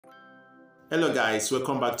Hello guys,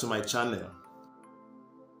 welcome back to my channel.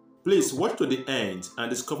 Please watch to the end and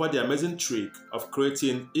discover the amazing trick of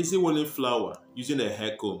creating easy woolen flower using a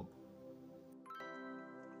hair comb.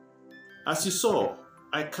 As you saw,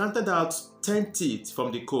 I counted out 10 teeth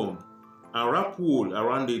from the comb and wrapped wool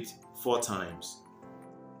around it 4 times.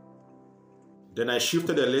 Then I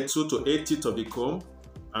shifted a little to 8 teeth of the comb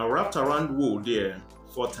and wrapped around wool there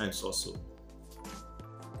 4 times also.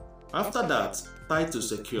 After that, tie to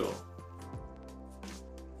secure.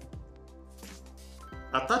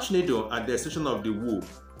 Attach needle at the extension of the wool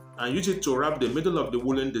and use it to wrap the middle of the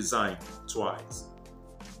woolen design twice.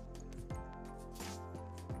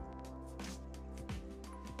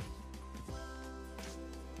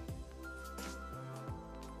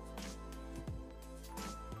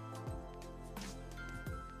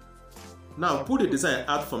 Now pull the design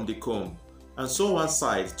out from the comb and sew one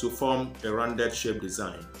side to form a rounded shape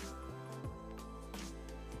design.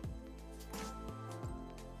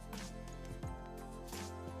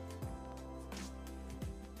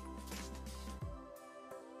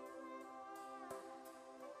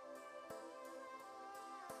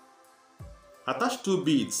 Attach 2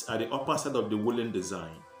 beads at the upper side of the woolen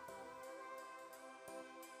design.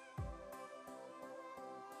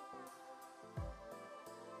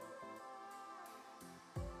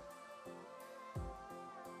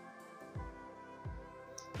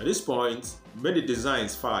 At this point, make the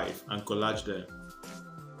designs 5 and collage them.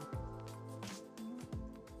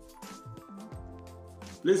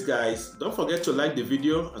 Please guys, don't forget to like the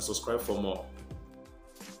video and subscribe for more.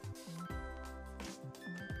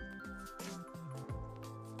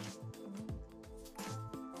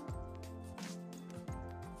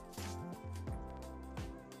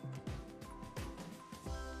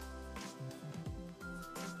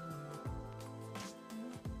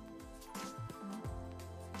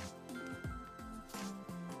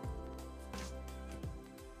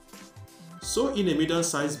 Sew in a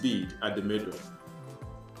medium-sized bead at the middle.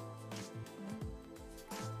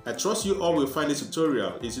 I trust you all will find this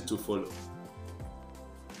tutorial easy to follow.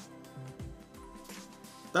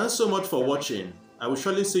 Thanks so much for watching. I will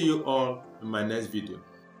surely see you all in my next video.